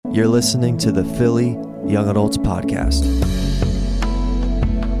You're listening to the Philly Young Adults Podcast.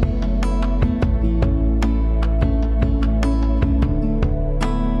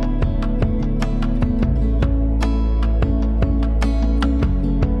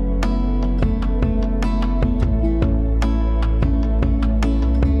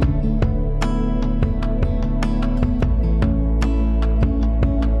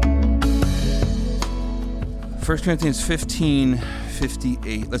 First Corinthians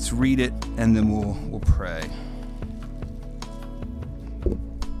 15:58. Let's read it and then we'll pray.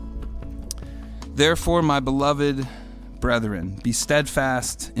 Therefore, my beloved brethren, be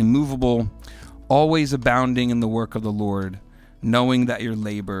steadfast, immovable, always abounding in the work of the Lord, knowing that your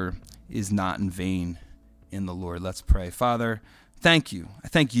labor is not in vain in the Lord. Let's pray. Father, thank you. I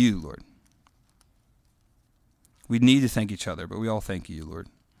thank you, Lord. We need to thank each other, but we all thank you, Lord.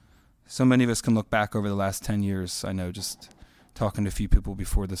 So many of us can look back over the last 10 years, I know, just talking to a few people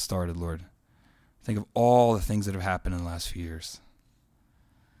before this started, Lord. Think of all the things that have happened in the last few years.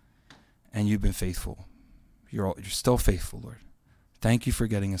 And you've been faithful. You're still faithful, Lord. Thank you for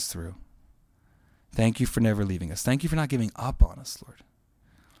getting us through. Thank you for never leaving us. Thank you for not giving up on us, Lord.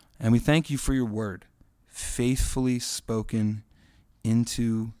 And we thank you for your word, faithfully spoken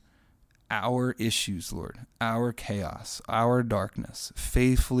into our issues, Lord, our chaos, our darkness,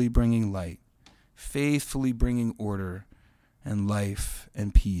 faithfully bringing light, faithfully bringing order and life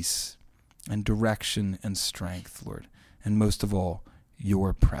and peace and direction and strength, Lord. And most of all,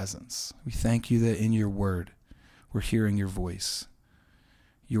 your presence. We thank you that in your word, we're hearing your voice.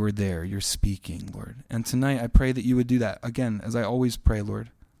 You're there, you're speaking, Lord. And tonight I pray that you would do that. Again, as I always pray,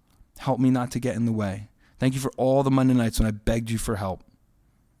 Lord, help me not to get in the way. Thank you for all the Monday nights when I begged you for help,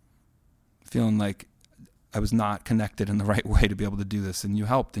 feeling like I was not connected in the right way to be able to do this. And you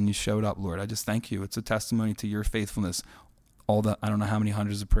helped and you showed up, Lord. I just thank you. It's a testimony to your faithfulness. All the, I don't know how many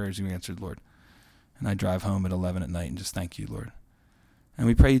hundreds of prayers you answered, Lord. And I drive home at 11 at night and just thank you, Lord. And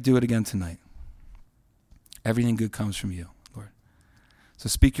we pray you do it again tonight. Everything good comes from you, Lord. So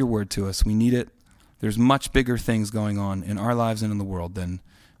speak your word to us. We need it. There's much bigger things going on in our lives and in the world than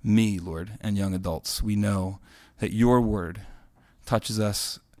me, Lord, and young adults. We know that your word touches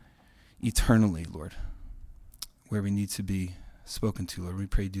us eternally, Lord, where we need to be spoken to, Lord. We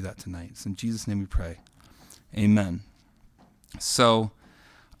pray you do that tonight. It's in Jesus' name we pray. Amen. So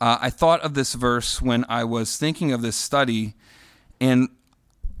I thought of this verse when I was thinking of this study, and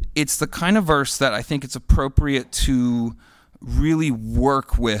it's the kind of verse that I think it's appropriate to really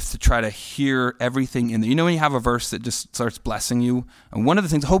work with to try to hear everything in there. You know when you have a verse that just starts blessing you? And one of the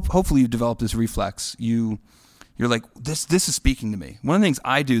things, hopefully you develop this reflex. You're like, this is speaking to me. One of the things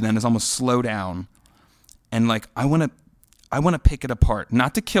I do then is almost slow down and like, I want to pick it apart,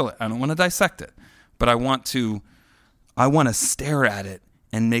 not to kill it. I don't want to dissect it, but I want to stare at it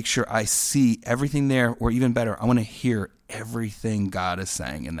and make sure I see everything there, or even better, I want to hear everything God is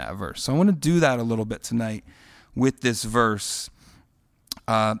saying in that verse. So I want to do that a little bit tonight with this verse.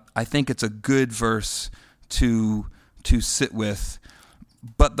 I think it's a good verse to sit with.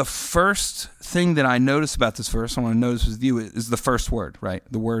 But the first thing that I notice about this verse, I want to notice with you, is the first word, right?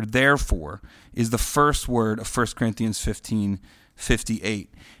 The word therefore is the first word of 1 Corinthians 15:58.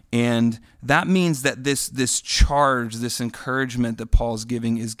 And that means that this charge, this encouragement that Paul's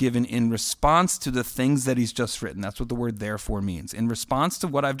giving is given in response to the things that he's just written. That's what the word therefore means. In response to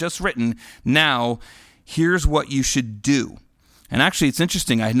what I've just written, now here's what you should do. And actually, it's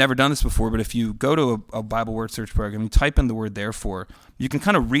interesting. I had never done this before, but if you go to a Bible word search program, you type in the word therefore, you can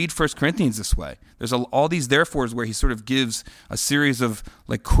kind of read 1 Corinthians this way. There's all these therefores where he sort of gives a series of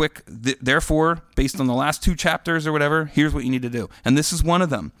like quick, therefore, based on the last 2 chapters or whatever, here's what you need to do. And this is one of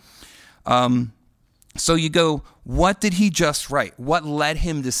them. So you go, what did he just write? What led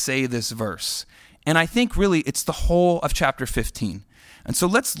him to say this verse? And I think really it's the whole of chapter 15. And so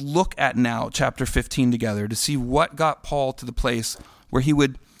let's look at now chapter 15 together to see what got Paul to the place where he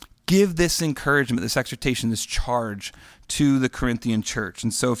would give this encouragement, this exhortation, this charge to the Corinthian church.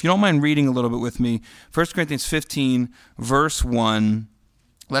 And so if you don't mind reading a little bit with me, 1 Corinthians 15, verse 1,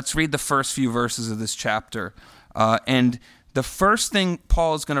 let's read the first few verses of this chapter. And the first thing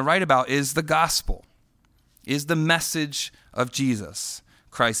Paul is going to write about is the gospel, is the message of Jesus.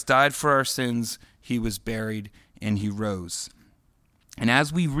 Christ died for our sins, he was buried, and he rose. And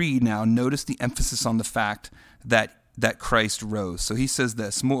as we read now, notice the emphasis on the fact that Christ rose. So he says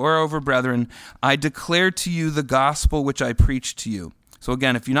this, moreover, brethren, I declare to you the gospel which I preached to you. So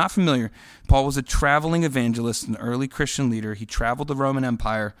again, if you're not familiar, Paul was a traveling evangelist, an early Christian leader. He traveled the Roman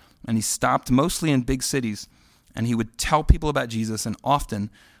Empire, and he stopped mostly in big cities, and he would tell people about Jesus, and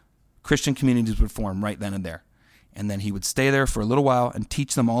often Christian communities would form right then and there. And then he would stay there for a little while and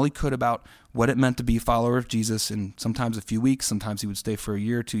teach them all he could about what it meant to be a follower of Jesus. And sometimes a few weeks, sometimes he would stay for a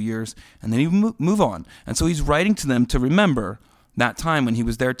year, 2 years, and then he would move on. And so he's writing to them to remember that time when he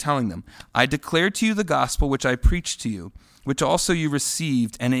was there telling them, I declare to you the gospel which I preached to you, which also you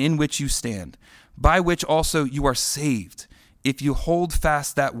received and in which you stand, by which also you are saved, if you hold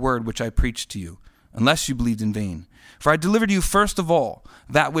fast that word which I preached to you, unless you believed in vain. For I delivered to you first of all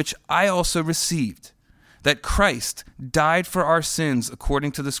that which I also received, that Christ died for our sins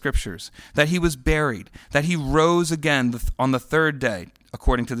according to the Scriptures, that he was buried, that he rose again on the third day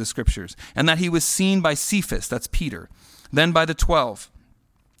according to the Scriptures, and that he was seen by Cephas, that's Peter, then by the 12.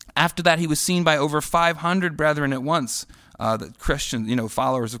 After that, he was seen by over 500 brethren at once, the Christians,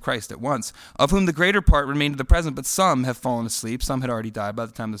 followers of Christ at once, of whom the greater part remained to the present, but some have fallen asleep. Some had already died by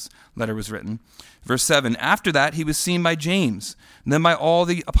the time this letter was written. Verse 7, after that, he was seen by James, then by all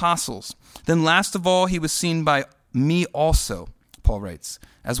the apostles. Then last of all, he was seen by me also, Paul writes,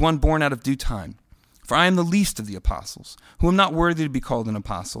 as one born out of due time. For I am the least of the apostles, who am not worthy to be called an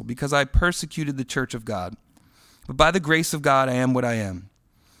apostle, because I persecuted the church of God. But by the grace of God I am what I am.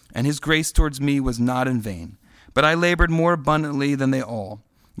 And his grace towards me was not in vain. But I labored more abundantly than they all,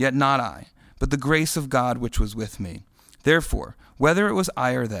 yet not I, but the grace of God which was with me. Therefore, whether it was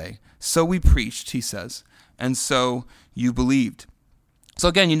I or they, so we preached, he says, and so you believed. So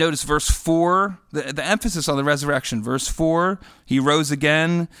again, you notice verse 4, the emphasis on the resurrection. Verse 4, he rose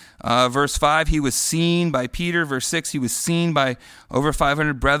again. Verse 5, he was seen by Peter. Verse 6, he was seen by over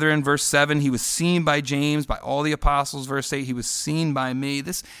 500 brethren. Verse 7, he was seen by James, by all the apostles. Verse 8, he was seen by me.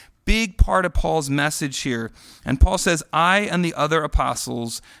 This big part of Paul's message here. And Paul says, I and the other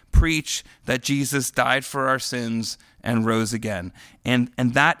apostles preach that Jesus died for our sins and rose again. And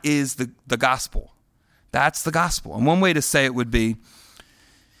that is the gospel. That's the gospel. And one way to say it would be,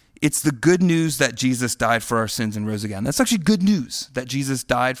 it's the good news that Jesus died for our sins and rose again. That's actually good news that Jesus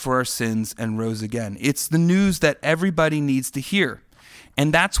died for our sins and rose again. It's the news that everybody needs to hear.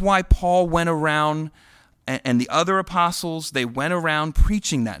 And that's why Paul went around, and the other apostles, they went around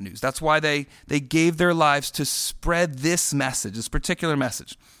preaching that news. That's why they gave their lives to spread this message, this particular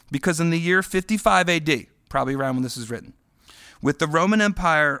message. Because in the year 55 AD, probably around when this is written, with the Roman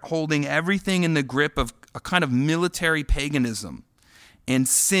Empire holding everything in the grip of a kind of military paganism, and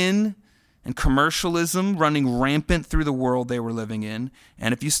sin and commercialism running rampant through the world they were living in.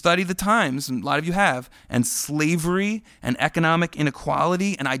 And if you study the times, and a lot of you have, and slavery and economic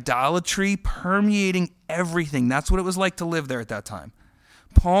inequality and idolatry permeating everything, that's what it was like to live there at that time.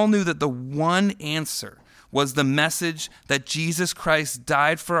 Paul knew that the one answer was the message that Jesus Christ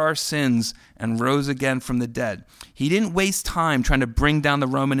died for our sins and rose again from the dead. He didn't waste time trying to bring down the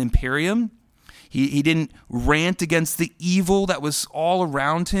Roman Imperium. He didn't rant against the evil that was all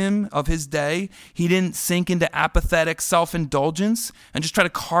around him of his day. He didn't sink into apathetic self-indulgence and just try to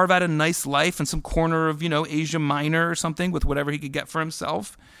carve out a nice life in some corner of, Asia Minor or something with whatever he could get for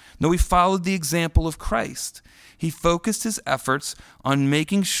himself. No, he followed the example of Christ. He focused his efforts on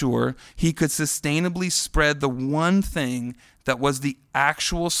making sure he could sustainably spread the one thing that was the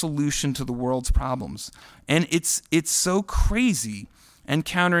actual solution to the world's problems. And it's so crazy and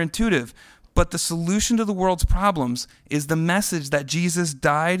counterintuitive. But the solution to the world's problems is the message that Jesus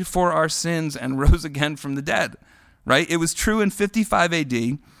died for our sins and rose again from the dead, right? It was true in 55 AD.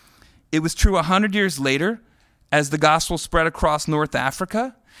 It was true 100 years later as the gospel spread across North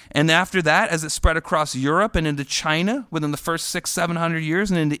Africa. And after that, as it spread across Europe and into China within the first 600-700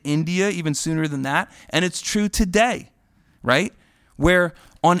 years and into India even sooner than that. And it's true today, right? Where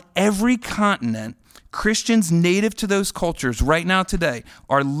on every continent, Christians native to those cultures right now today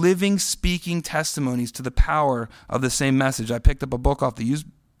are living, speaking testimonies to the power of the same message. I picked up a book off the used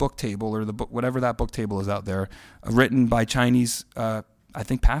book table or the book, whatever that book table is out there, written by Chinese,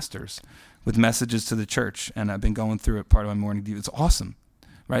 pastors with messages to the church. And I've been going through it, part of my morning view. It's awesome,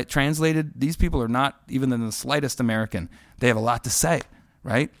 right? Translated, these people are not even in the slightest American. They have a lot to say,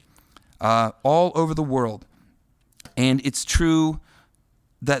 right? All over the world. And it's true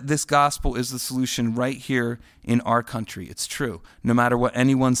that this gospel is the solution right here in our country. It's true, no matter what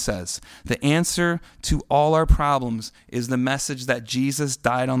anyone says. The answer to all our problems is the message that Jesus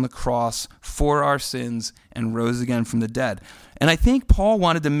died on the cross for our sins and rose again from the dead. And I think Paul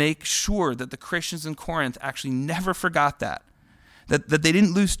wanted to make sure that the Christians in Corinth actually never forgot that they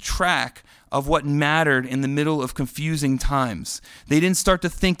didn't lose track of what mattered in the middle of confusing times. They didn't start to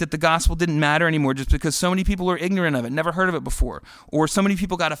think that the gospel didn't matter anymore just because so many people were ignorant of it, never heard of it before, or so many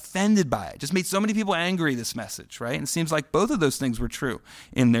people got offended by it. Just made so many people angry, this message, right? And it seems like both of those things were true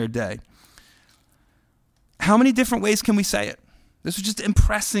in their day. How many different ways can we say it? This was just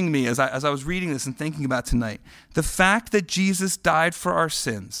impressing me as I was reading this and thinking about tonight. The fact that Jesus died for our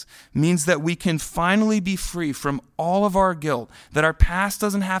sins means that we can finally be free from all of our guilt, that our past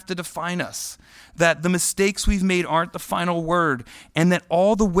doesn't have to define us, that the mistakes we've made aren't the final word, and that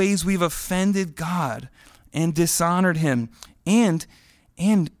all the ways we've offended God and dishonored him and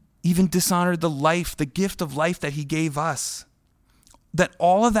even dishonored the gift of life that he gave us, that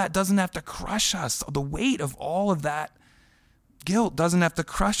all of that doesn't have to crush us. The weight of all of that guilt doesn't have to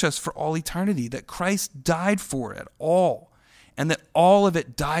crush us for all eternity, that Christ died for it all, and that all of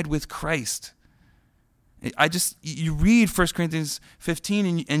it died with Christ. You read 1 Corinthians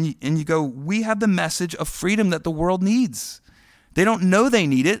 15 and you go, we have the message of freedom that the world needs. They don't know they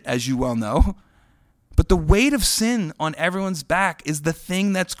need it, as you well know, but the weight of sin on everyone's back is the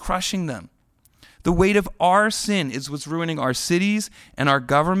thing that's crushing them. The weight of our sin is what's ruining our cities and our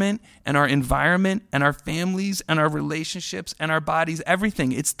government and our environment and our families and our relationships and our bodies,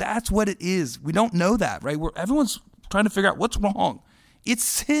 everything. That's what it is. We don't know that, right? Everyone's trying to figure out what's wrong. It's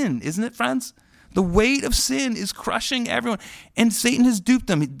sin, isn't it, friends? The weight of sin is crushing everyone. And Satan has duped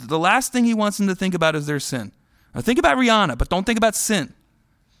them. The last thing he wants them to think about is their sin. Now think about Rihanna, but don't think about sin.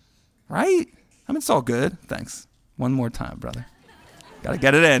 Right? I mean, it's all good. Thanks. One more time, brother. Got to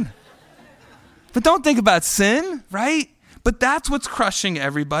get it in. But don't think about sin, right? But that's what's crushing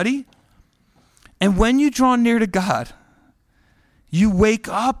everybody. And when you draw near to God, you wake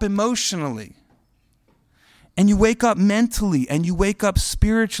up emotionally. And you wake up mentally. And you wake up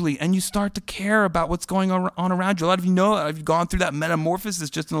spiritually. And you start to care about what's going on around you. A lot of you know, I've gone through that metamorphosis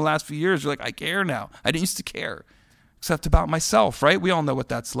just in the last few years. You're like, I care now. I didn't used to care. Except about myself, right? We all know what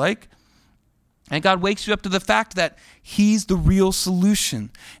that's like. And God wakes you up to the fact that he's the real solution.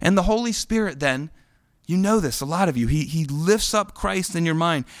 And the Holy Spirit then, you know this, a lot of you, he lifts up Christ in your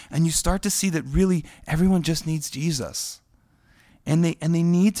mind, and you start to see that really everyone just needs Jesus. And they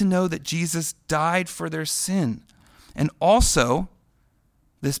need to know that Jesus died for their sin. And also,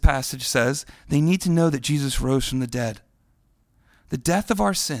 this passage says, they need to know that Jesus rose from the dead. The death of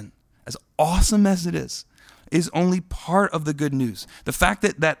our sin, as awesome as it is only part of the good news. The fact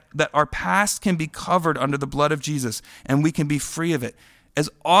that our past can be covered under the blood of Jesus and we can be free of it. As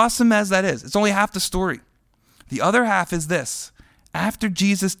awesome as that is, it's only half the story. The other half is this. After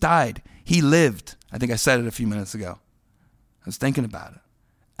Jesus died, he lived. I think I said it a few minutes ago. I was thinking about it.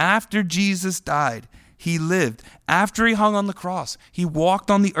 After Jesus died, he lived. After he hung on the cross, he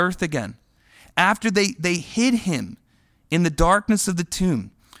walked on the earth again. After they hid him in the darkness of the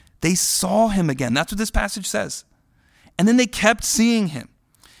tomb, they saw him again. That's what this passage says. And then they kept seeing him.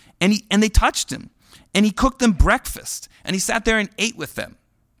 And they touched him. And he cooked them breakfast. And he sat there and ate with them.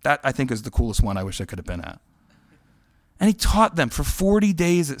 That, I think, is the coolest one I wish I could have been at. And he taught them for 40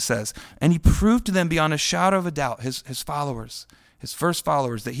 days, it says. And he proved to them beyond a shadow of a doubt, his followers, his first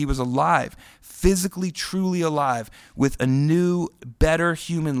followers, that he was alive, physically, truly alive, with a new, better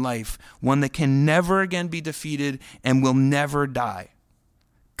human life, one that can never again be defeated and will never die.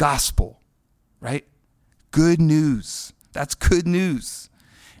 Gospel, right? Good news. That's good news.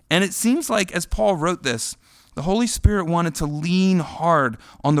 And it seems like as Paul wrote this, the Holy Spirit wanted to lean hard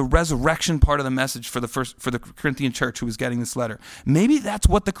on the resurrection part of the message for the Corinthian church who was getting this letter. Maybe that's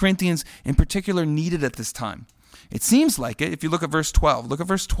what the Corinthians in particular needed at this time. It seems like it if you look at verse 12. Look at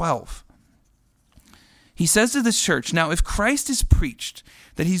verse 12. He says to this church, now if Christ is preached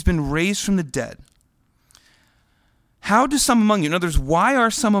that he's been raised from the dead, how do some among you, in other words, why are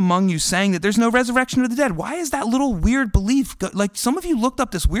some among you saying that there's no resurrection of the dead? Why is that little weird belief? Like some of you looked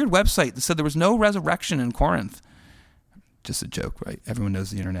up this weird website that said there was no resurrection in Corinth. Just a joke, right? Everyone knows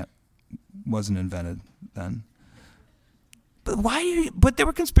the internet wasn't invented then. But there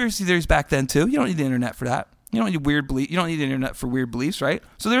were conspiracy theories back then too. You don't need the internet for that. You don't need weird belief. You don't need the internet for weird beliefs, right?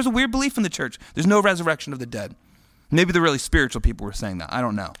 So there's a weird belief in the church. There's no resurrection of the dead. Maybe the really spiritual people were saying that. I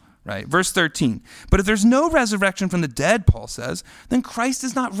don't know. Right? Verse 13. But if there's no resurrection from the dead, Paul says, then Christ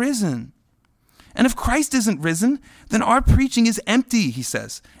is not risen. And if Christ isn't risen, then our preaching is empty, he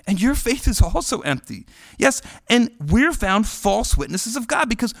says. And your faith is also empty. Yes, and we're found false witnesses of God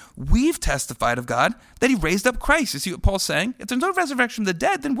because we've testified of God that he raised up Christ. You see what Paul's saying? If there's no resurrection from the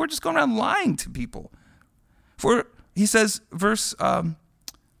dead, then we're just going around lying to people. For, he says,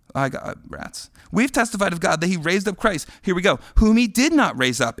 We've testified of God that he raised up Christ. Here we go. Whom he did not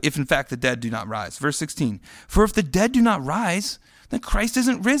raise up, if in fact the dead do not rise. Verse 16. For if the dead do not rise, then Christ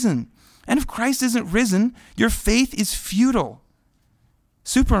isn't risen. And if Christ isn't risen, your faith is futile.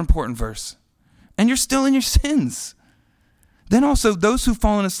 Super important verse. And you're still in your sins. Then also those who've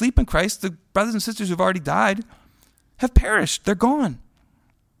fallen asleep in Christ, the brothers and sisters who've already died, have perished. They're gone.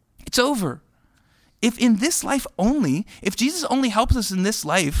 It's over. if in this life only, if Jesus only helps us in this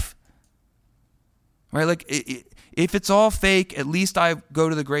life, right? Like if it's all fake, at least I go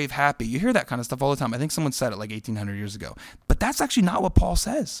to the grave happy. You hear that kind of stuff all the time. I think someone said it like 1800 years ago. But that's actually not what Paul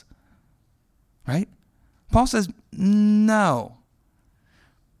says, right? Paul says, no.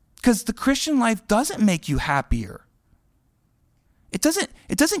 Because the Christian life doesn't make you happier. It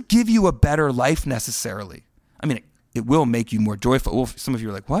doesn't give you a better life necessarily. I mean, it will make you more joyful. Well, some of you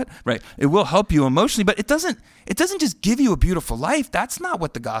are like, what? Right. It will help you emotionally, but it doesn't just give you a beautiful life. That's not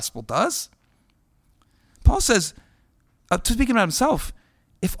what the gospel does. Paul says, speaking about himself,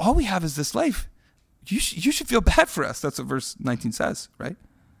 if all we have is this life, you should feel bad for us. That's what verse 19 says, right?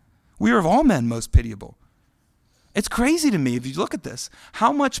 We are of all men most pitiable. It's crazy to me, if you look at this,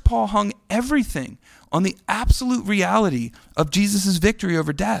 how much Paul hung everything on the absolute reality of Jesus' victory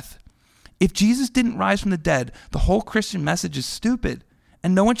over death. If Jesus didn't rise from the dead, the whole Christian message is stupid,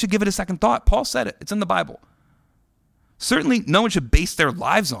 and no one should give it a second thought. Paul said it. It's in the Bible. Certainly, no one should base their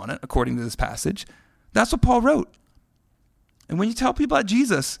lives on it, according to this passage. That's what Paul wrote. And when you tell people about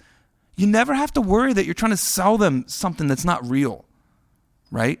Jesus, you never have to worry that you're trying to sell them something that's not real,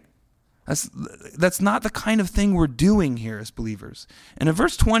 right? That's not the kind of thing we're doing here as believers. And in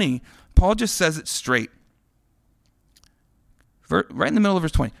verse 20, Paul just says it straight. Right in the middle of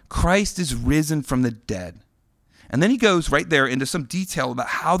verse 20, Christ is risen from the dead. And then he goes right there into some detail about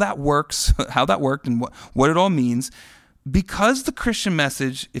how that works, how that worked, and what it all means. Because the Christian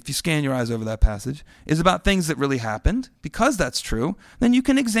message, if you scan your eyes over that passage, is about things that really happened, because that's true, then you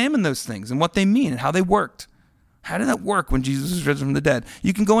can examine those things and what they mean and how they worked. How did that work when Jesus was risen from the dead?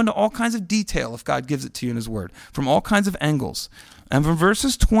 You can go into all kinds of detail if God gives it to you in his word, from all kinds of angles. And from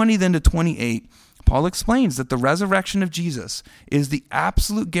verses 20 then to 28, Paul explains that the resurrection of Jesus is the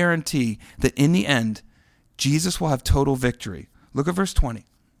absolute guarantee that in the end, Jesus will have total victory. Look at verse 20.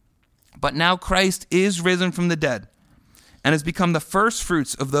 But now Christ is risen from the dead and has become the first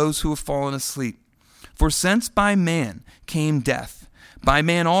fruits of those who have fallen asleep. For since by man came death, by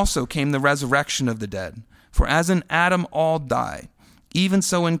man also came the resurrection of the dead. For as in Adam all die, even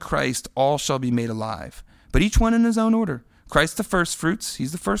so in Christ all shall be made alive, but each one in his own order. Christ the first fruits,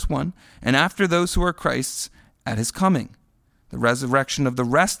 he's the first one, and after those who are Christ's at his coming. The resurrection of the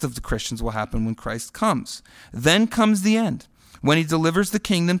rest of the Christians will happen when Christ comes. Then comes the end, when he delivers the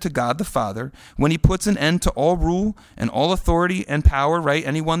kingdom to God the Father, when he puts an end to all rule and all authority and power, right?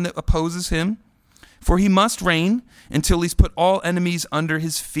 Anyone that opposes him. For he must reign until he's put all enemies under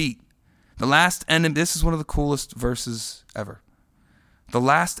his feet. The last enemy, this is one of the coolest verses ever. The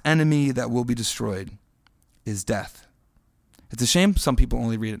last enemy that will be destroyed is death. It's a shame some people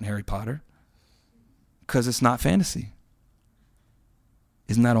only read it in Harry Potter because it's not fantasy.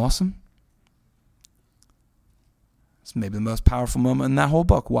 Isn't that awesome? It's maybe the most powerful moment in that whole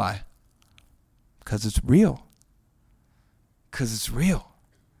book. Why? Because it's real. Because it's real.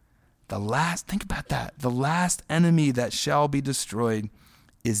 Think about that. The last enemy that shall be destroyed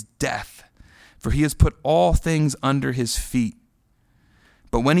is death. For he has put all things under his feet.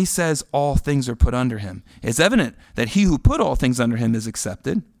 But when he says all things are put under him, it's evident that he who put all things under him is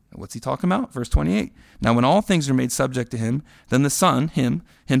accepted. What's he talking about? Verse 28. Now when all things are made subject to him, then the Son,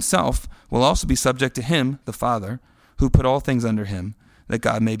 himself, will also be subject to him, the Father, who put all things under him, that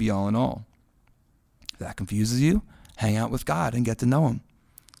God may be all in all. If that confuses you, hang out with God and get to know him.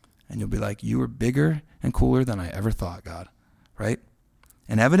 And you'll be like, you are bigger and cooler than I ever thought, God. Right?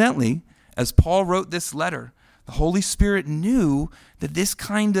 And evidently, as Paul wrote this letter, the Holy Spirit knew that this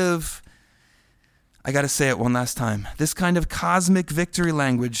kind of, I got to say it one last time, this kind of cosmic victory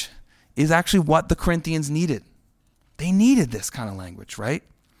language is actually what the Corinthians needed. They needed this kind of language, right?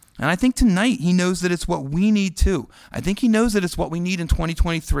 And I think tonight he knows that it's what we need too. I think he knows that it's what we need in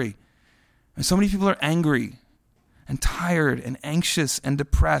 2023. And so many people are angry and tired and anxious and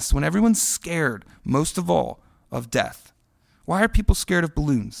depressed when everyone's scared, most of all, of death. Why are people scared of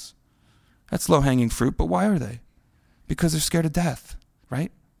balloons? That's low-hanging fruit, but why are they? Because they're scared of death,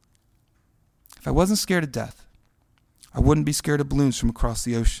 right? If I wasn't scared of death, I wouldn't be scared of balloons from across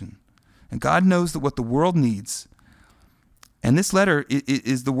the ocean. And God knows that what the world needs, and this letter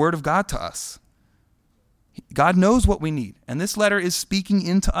is the word of God to us. God knows what we need. And this letter is speaking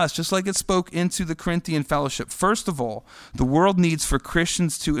into us, just like it spoke into the Corinthian fellowship. First of all, the world needs for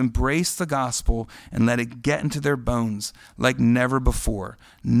Christians to embrace the gospel and let it get into their bones like never before.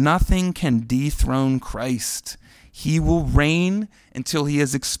 Nothing can dethrone Christ. He will reign until he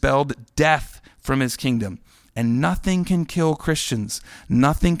has expelled death from his kingdom. And nothing can kill Christians.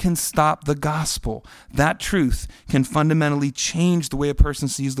 Nothing can stop the gospel. That truth can fundamentally change the way a person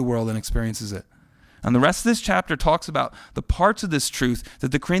sees the world and experiences it. And the rest of this chapter talks about the parts of this truth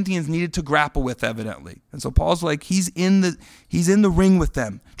that the Corinthians needed to grapple with, evidently. And so Paul's like, he's in the ring with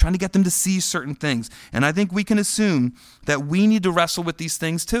them, trying to get them to see certain things. And I think we can assume that we need to wrestle with these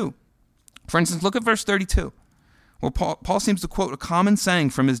things too. For instance, look at verse 32. Well, Paul seems to quote a common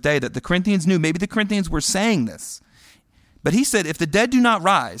saying from his day that the Corinthians knew. Maybe the Corinthians were saying this. But he said, if the dead do not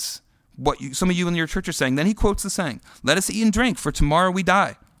rise, some of you in your church are saying, then he quotes the saying, let us eat and drink, for tomorrow we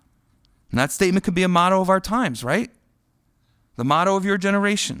die. And that statement could be a motto of our times, right? The motto of your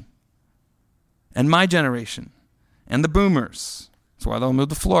generation and my generation and the boomers. That's why they'll move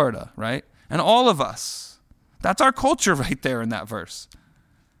to Florida, right? And all of us. That's our culture right there in that verse.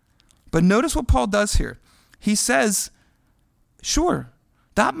 But notice what Paul does here. He says, sure,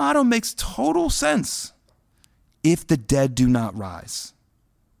 that motto makes total sense if the dead do not rise.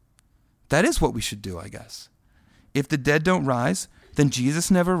 That is what we should do, I guess. If the dead don't rise, then Jesus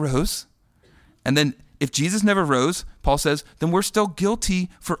never rose. And then if Jesus never rose, Paul says, then we're still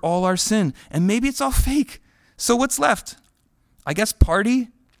guilty for all our sin. And maybe it's all fake. So what's left? I guess party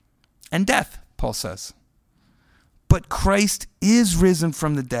and death, Paul says. But Christ is risen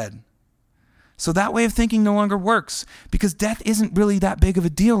from the dead. So that way of thinking no longer works because death isn't really that big of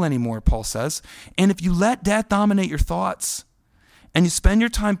a deal anymore, Paul says. And if you let death dominate your thoughts and you spend your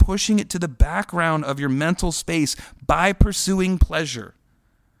time pushing it to the background of your mental space by pursuing pleasure,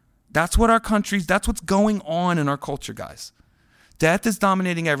 that's what's going on in our culture, guys. Death is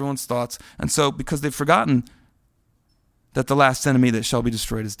dominating everyone's thoughts. And so, because they've forgotten that the last enemy that shall be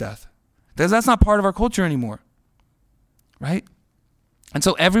destroyed is death. That's not part of our culture anymore, right? And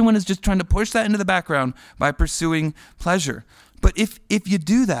so everyone is just trying to push that into the background by pursuing pleasure. But if you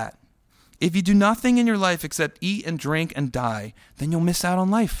do that, if you do nothing in your life except eat and drink and die, then you'll miss out on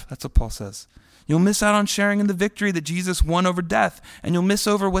life. That's what Paul says. You'll miss out on sharing in the victory that Jesus won over death, and you'll miss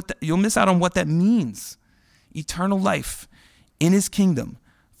out on what that means. Eternal life in his kingdom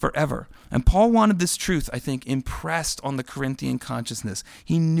forever. And Paul wanted this truth, I think, impressed on the Corinthian consciousness.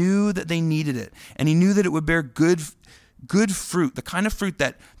 He knew that they needed it, and he knew that it would bear good fruit, the kind of fruit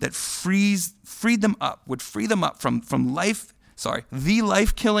that freed them up from the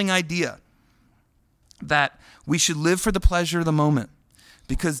life-killing idea that we should live for the pleasure of the moment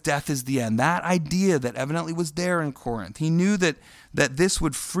because death is the end. That idea that evidently was there in Corinth. He knew that this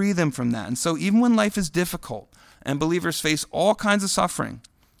would free them from that. And so even when life is difficult and believers face all kinds of suffering,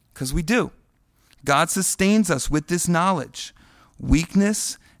 because we do, God sustains us with this knowledge.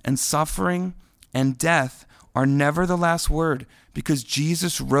 Weakness and suffering and death are never the last word because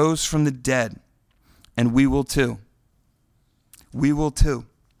Jesus rose from the dead, and we will too. We will too.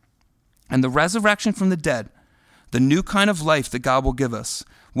 And the resurrection from the dead, the new kind of life that God will give us,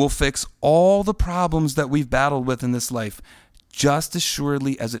 will fix all the problems that we've battled with in this life just as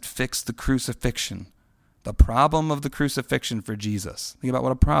surely as it fixed the crucifixion. The problem of the crucifixion for Jesus. Think about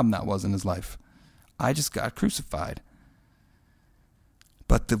what a problem that was in his life. I just got crucified.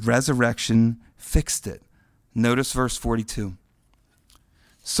 But the resurrection fixed it. Notice verse 42.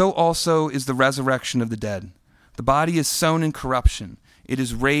 So also is the resurrection of the dead. The body is sown in corruption. It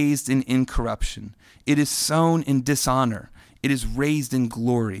is raised in incorruption. It is sown in dishonor. It is raised in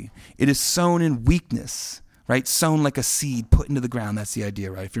glory. It is sown in weakness, right? Sown like a seed put into the ground. That's the idea,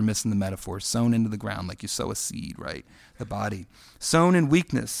 right? If you're missing the metaphor, sown into the ground like you sow a seed, right? The body. Sown in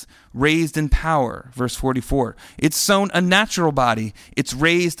weakness, raised in power. Verse 44. It's sown a natural body. It's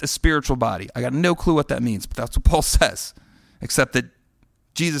raised a spiritual body. I got no clue what that means, but that's what Paul says, except that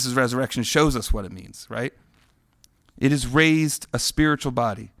Jesus' resurrection shows us what it means, right? It is raised a spiritual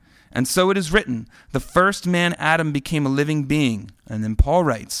body. And so it is written, the first man, Adam, became a living being. And then Paul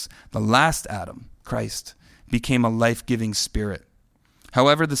writes, the last Adam, Christ, became a life-giving spirit.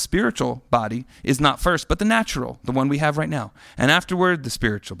 However, the spiritual body is not first, but the natural, the one we have right now. And afterward, the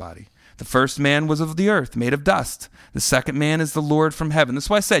spiritual body. The first man was of the earth, made of dust. The second man is the Lord from heaven. That's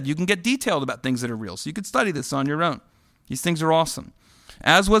why I said you can get detailed about things that are real. So you could study this on your own. These things are awesome.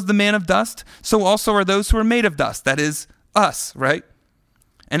 As was the man of dust, so also are those who are made of dust. That is us, right?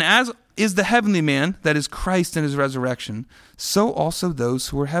 And as is the heavenly man, that is Christ in his resurrection, so also those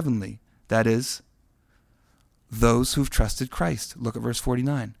who are heavenly. That is, those who've trusted Christ. Look at verse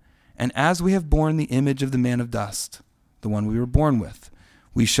 49. And as we have borne the image of the man of dust, the one we were born with,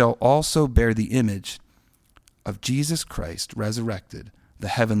 we shall also bear the image of Jesus Christ resurrected, the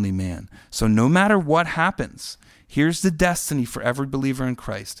heavenly man. So no matter what happens, here's the destiny for every believer in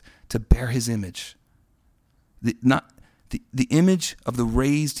Christ, to bear his image. The image of the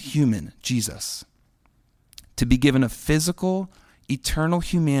raised human, Jesus. To be given a physical, eternal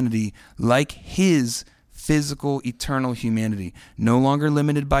humanity like his physical, eternal humanity, no longer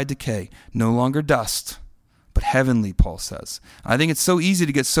limited by decay, no longer dust, but heavenly, Paul says. I think it's so easy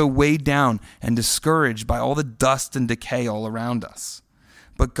to get so weighed down and discouraged by all the dust and decay all around us.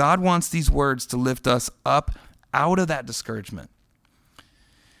 But God wants these words to lift us up out of that discouragement.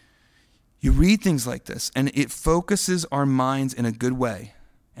 You read things like this, and it focuses our minds in a good way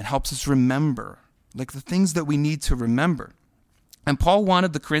and helps us remember, like the things that we need to remember. And Paul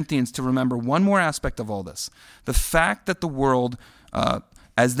wanted the Corinthians to remember one more aspect of all this, the fact that the world,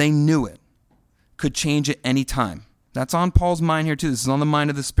 as they knew it, could change at any time. That's on Paul's mind here too. This is on the mind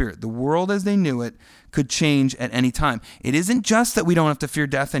of the Spirit. The world as they knew it could change at any time. It isn't just that we don't have to fear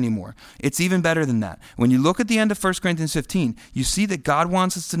death anymore. It's even better than that. When you look at the end of 1 Corinthians 15, you see that God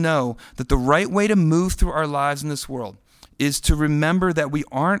wants us to know that the right way to move through our lives in this world is to remember that we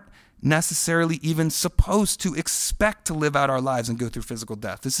aren't necessarily even supposed to expect to live out our lives and go through physical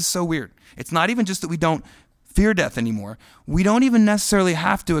death. This is so weird. It's not even just that we don't fear death anymore. We don't even necessarily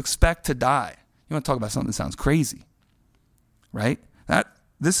have to expect to die. You want to talk about something that sounds crazy, right?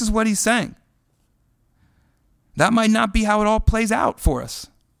 This is what he's saying. That might not be how it all plays out for us.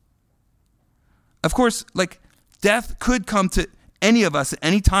 Of course, like death could come to any of us at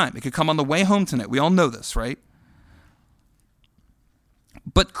any time. It could come on the way home tonight. We all know this, right?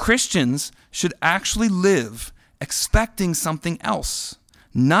 But Christians should actually live expecting something else,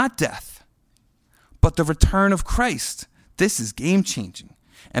 not death, but the return of Christ. This is game-changing.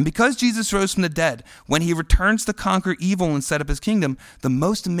 And because Jesus rose from the dead, when he returns to conquer evil and set up his kingdom, the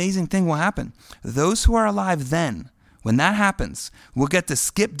most amazing thing will happen. Those who are alive then, when that happens, will get to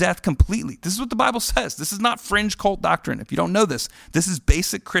skip death completely. This is what the Bible says. This is not fringe cult doctrine. If you don't know this, this is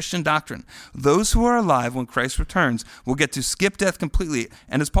basic Christian doctrine. Those who are alive when Christ returns will get to skip death completely.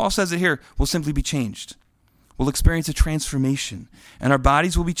 And as Paul says it here, will simply be changed. We'll experience a transformation, and our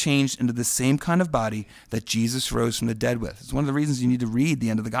bodies will be changed into the same kind of body that Jesus rose from the dead with. It's one of the reasons you need to read the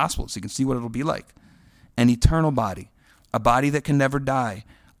end of the gospel so you can see what it'll be like. An eternal body, a body that can never die,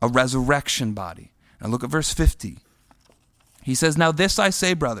 a resurrection body. Now look at verse 50. He says, "Now this I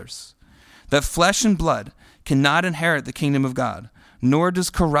say, brothers, that flesh and blood cannot inherit the kingdom of God, nor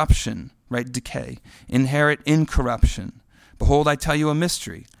does corruption," right, decay, "inherit incorruption. Behold, I tell you a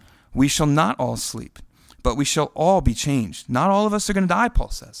mystery. We shall not all sleep, but we shall all be changed." Not all of us are going to die, Paul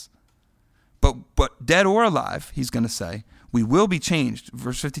says. But dead or alive, he's going to say, we will be changed.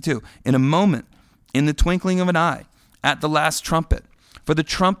 Verse 52, "In a moment, in the twinkling of an eye, at the last trumpet. For the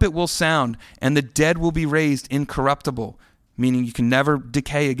trumpet will sound, and the dead will be raised incorruptible," meaning you can never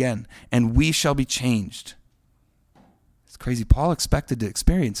decay again, "and we shall be changed." It's crazy. Paul expected to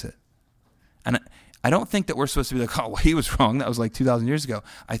experience it. And I don't think that we're supposed to be like, oh, well, he was wrong. That was like 2,000 years ago.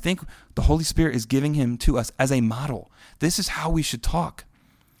 I think the Holy Spirit is giving him to us as a model. This is how we should talk.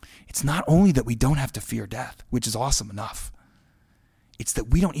 It's not only that we don't have to fear death, which is awesome enough. It's that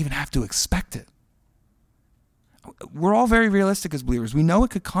we don't even have to expect it. We're all very realistic as believers. We know it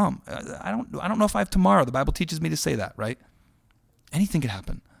could come. I don't know if I have tomorrow. The Bible teaches me to say that, right? Anything could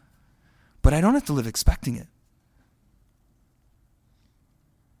happen. But I don't have to live expecting it.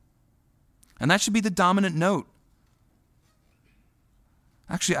 And that should be the dominant note.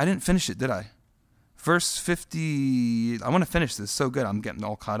 Actually, I didn't finish it, did I? Verse 50, I want to finish this. So good, I'm getting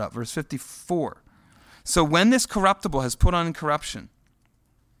all caught up. Verse 54. "So when this corruptible has put on incorruption,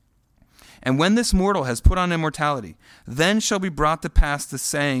 and when this mortal has put on immortality, then shall be brought to pass the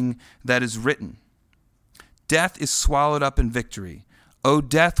saying that is written, Death is swallowed up in victory. O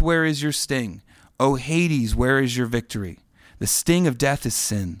death, where is your sting? O Hades, where is your victory? The sting of death is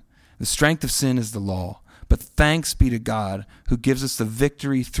sin. The strength of sin is the law. But thanks be to God who gives us the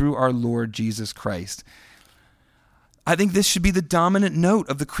victory through our Lord Jesus Christ." I think this should be the dominant note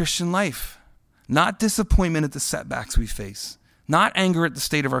of the Christian life. Not disappointment at the setbacks we face. Not anger at the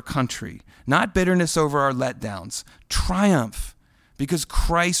state of our country. Not bitterness over our letdowns. Triumph because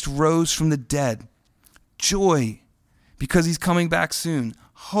Christ rose from the dead. Joy because he's coming back soon.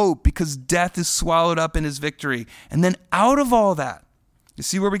 Hope because death is swallowed up in his victory. And then out of all that, you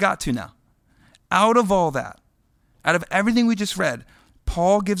see where we got to now? Out of all that, out of everything we just read,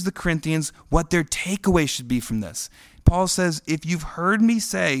 Paul gives the Corinthians what their takeaway should be from this. Paul says, if you've heard me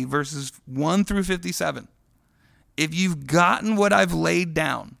say, verses 1 through 57, if you've gotten what I've laid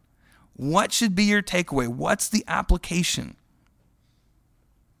down, what should be your takeaway? What's the application?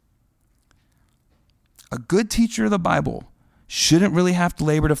 A good teacher of the Bible shouldn't really have to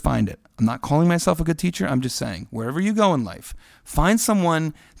labor to find it. I'm not calling myself a good teacher. I'm just saying, wherever you go in life, find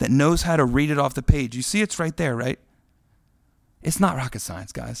someone that knows how to read it off the page. You see it's right there, right? It's not rocket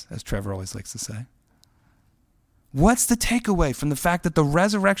science, guys, as Trevor always likes to say. What's the takeaway from the fact that the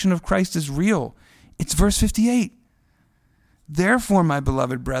resurrection of Christ is real? It's verse 58. Therefore, my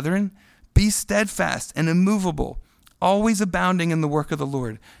beloved brethren, be steadfast and immovable, always abounding in the work of the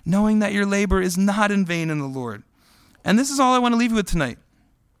Lord, knowing that your labor is not in vain in the Lord. And this is all I want to leave you with tonight.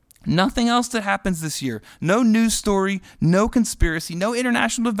 Nothing else that happens this year. No news story, no conspiracy, no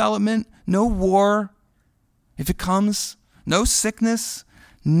international development, no war. If it comes, no sickness.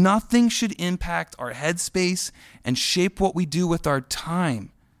 Nothing should impact our headspace and shape what we do with our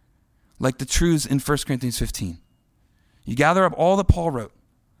time, like the truths in 1 Corinthians 15. You gather up all that Paul wrote.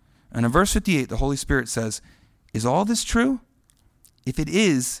 And in verse 58, the Holy Spirit says, is all this true? If it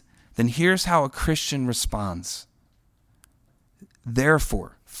is, then here's how a Christian responds.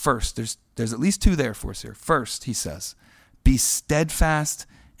 Therefore, first, there's at least two therefores here. First, he says, be steadfast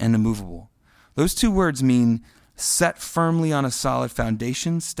and immovable. Those two words mean set firmly on a solid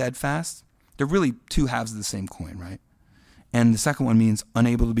foundation, steadfast. They're really two halves of the same coin, right? And the second one means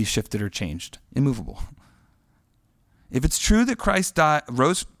unable to be shifted or changed, immovable. If it's true that Christ died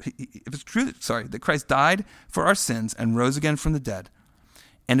for our sins and rose again from the dead,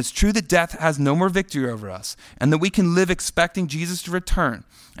 and it's true that death has no more victory over us, and that we can live expecting Jesus to return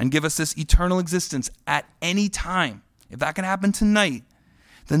and give us this eternal existence at any time, if that can happen tonight,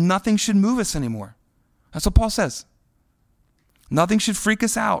 then nothing should move us anymore. That's what Paul says. Nothing should freak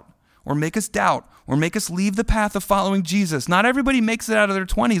us out or make us doubt or make us leave the path of following Jesus. Not everybody makes it out of their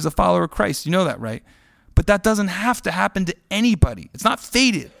 20s a follower of Christ. You know that, right? But that doesn't have to happen to anybody. It's not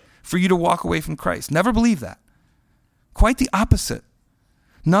fated for you to walk away from Christ. Never believe that. Quite the opposite.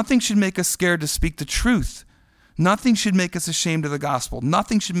 Nothing should make us scared to speak the truth. Nothing should make us ashamed of the gospel.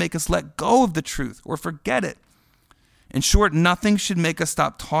 Nothing should make us let go of the truth or forget it. In short, nothing should make us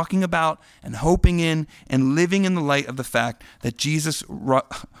stop talking about and hoping in and living in the light of the fact that Jesus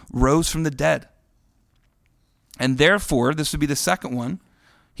rose from the dead. And therefore, this would be the second one.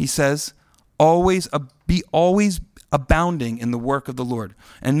 He says, be always abounding in the work of the Lord.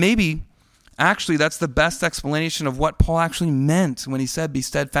 And maybe, actually, that's the best explanation of what Paul actually meant when he said, be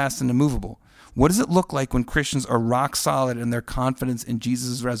steadfast and immovable. What does it look like when Christians are rock solid in their confidence in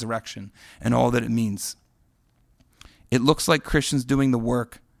Jesus' resurrection and all that it means? It looks like Christians doing the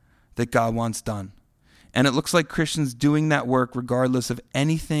work that God wants done. And it looks like Christians doing that work regardless of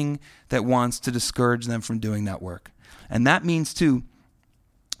anything that wants to discourage them from doing that work. And that means, too,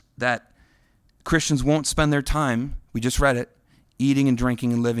 that Christians won't spend their time, we just read it, eating and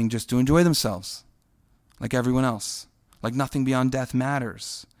drinking and living just to enjoy themselves, like everyone else, like nothing beyond death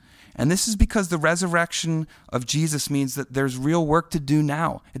matters. And this is because the resurrection of Jesus means that there's real work to do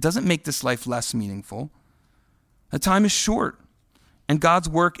now. It doesn't make this life less meaningful. The time is short, and God's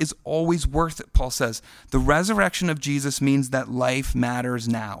work is always worth it, Paul says. The resurrection of Jesus means that life matters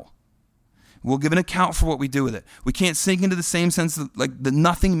now. We'll give an account for what we do with it. We can't sink into the same sense that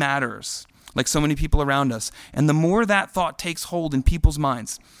nothing matters, like so many people around us. And the more that thought takes hold in people's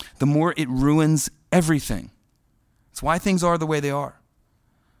minds, the more it ruins everything. It's why things are the way they are.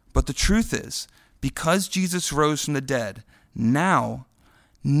 But the truth is, because Jesus rose from the dead, now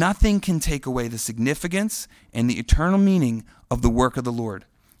nothing can take away the significance and the eternal meaning of the work of the Lord.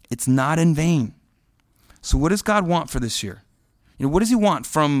 It's not in vain. So what does God want for this year? What does he want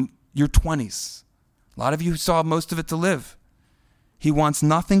from your 20s? A lot of you still have most of it to live. He wants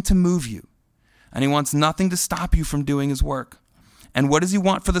nothing to move you, and he wants nothing to stop you from doing his work. And what does he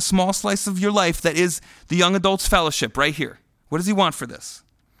want for the small slice of your life that is the Young Adults Fellowship right here? What does he want for this?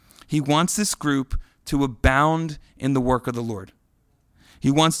 He wants this group to abound in the work of the Lord. He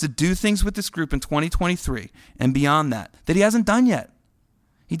wants to do things with this group in 2023 and beyond that he hasn't done yet.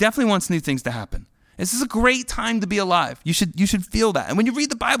 He definitely wants new things to happen. This is a great time to be alive. You should feel that. And when you read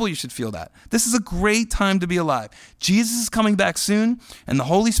the Bible, you should feel that. This is a great time to be alive. Jesus is coming back soon, and the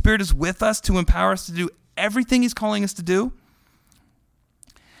Holy Spirit is with us to empower us to do everything he's calling us to do.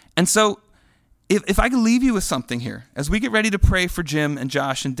 And so, if I could leave you with something here, as we get ready to pray for Jim and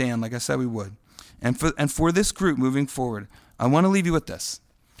Josh and Dan, like I said we would, and for this group moving forward, I want to leave you with this.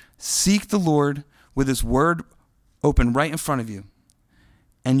 Seek the Lord with his word open right in front of you,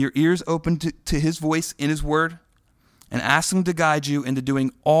 and your ears open to his voice in his word, and ask him to guide you into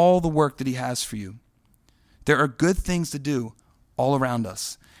doing all the work that he has for you. There are good things to do all around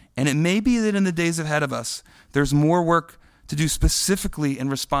us, and it may be that in the days ahead of us, there's more work to do specifically in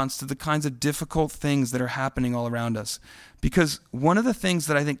response to the kinds of difficult things that are happening all around us. Because one of the things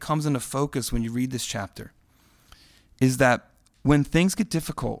that I think comes into focus when you read this chapter is that when things get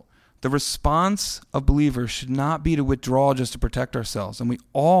difficult, the response of believers should not be to withdraw just to protect ourselves. And we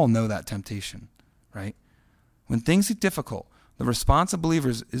all know that temptation, right? When things get difficult, the response of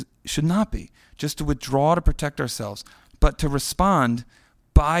believers should not be just to withdraw to protect ourselves, but to respond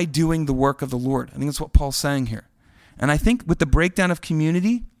by doing the work of the Lord. I think that's what Paul's saying here. And I think with the breakdown of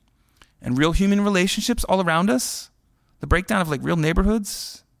community and real human relationships all around us, the breakdown of like real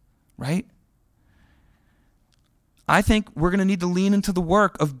neighborhoods, right? I think we're going to need to lean into the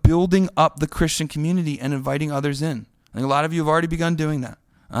work of building up the Christian community and inviting others in. I think a lot of you have already begun doing that.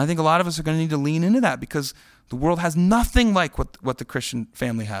 And I think a lot of us are going to need to lean into that because the world has nothing like what the Christian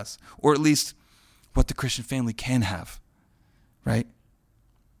family has, or at least what the Christian family can have, right?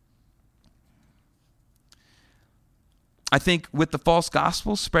 I think with the false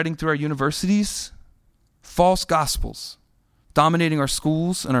gospels spreading through our universities, false gospels dominating our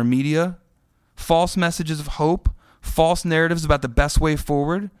schools and our media, false messages of hope, false narratives about the best way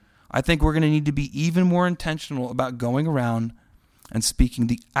forward, I think we're going to need to be even more intentional about going around and speaking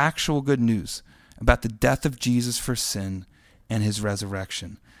the actual good news about the death of Jesus for sin and his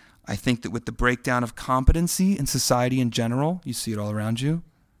resurrection. I think that with the breakdown of competency in society in general, you see it all around you,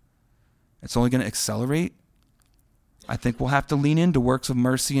 it's only going to accelerate. I think we'll have to lean into works of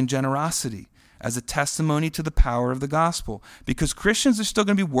mercy and generosity as a testimony to the power of the gospel, because Christians are still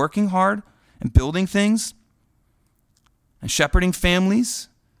going to be working hard and building things and shepherding families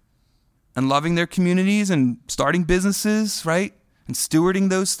and loving their communities and starting businesses, right? And stewarding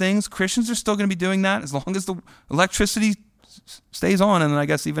those things. Christians are still going to be doing that as long as the electricity stays on. And then I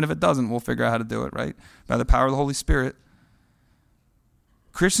guess even if it doesn't, we'll figure out how to do it, right? By the power of the Holy Spirit.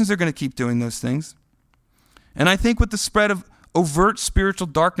 Christians are going to keep doing those things. And I think with the spread of overt spiritual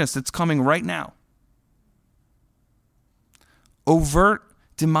darkness that's coming right now, overt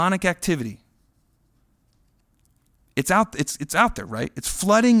demonic activity, it's out there, right? It's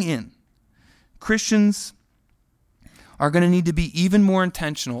flooding in. Christians are going to need to be even more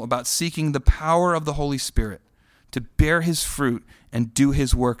intentional about seeking the power of the Holy Spirit to bear his fruit and do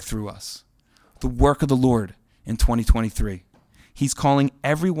his work through us. The work of the Lord in 2023. He's calling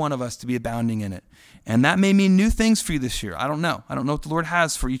every one of us to be abounding in it. And that may mean new things for you this year. I don't know. I don't know what the Lord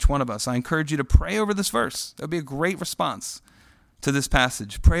has for each one of us. I encourage you to pray over this verse. That would be a great response to this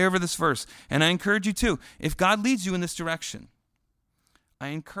passage. Pray over this verse. And I encourage you too, if God leads you in this direction, I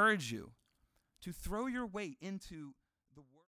encourage you to throw your weight into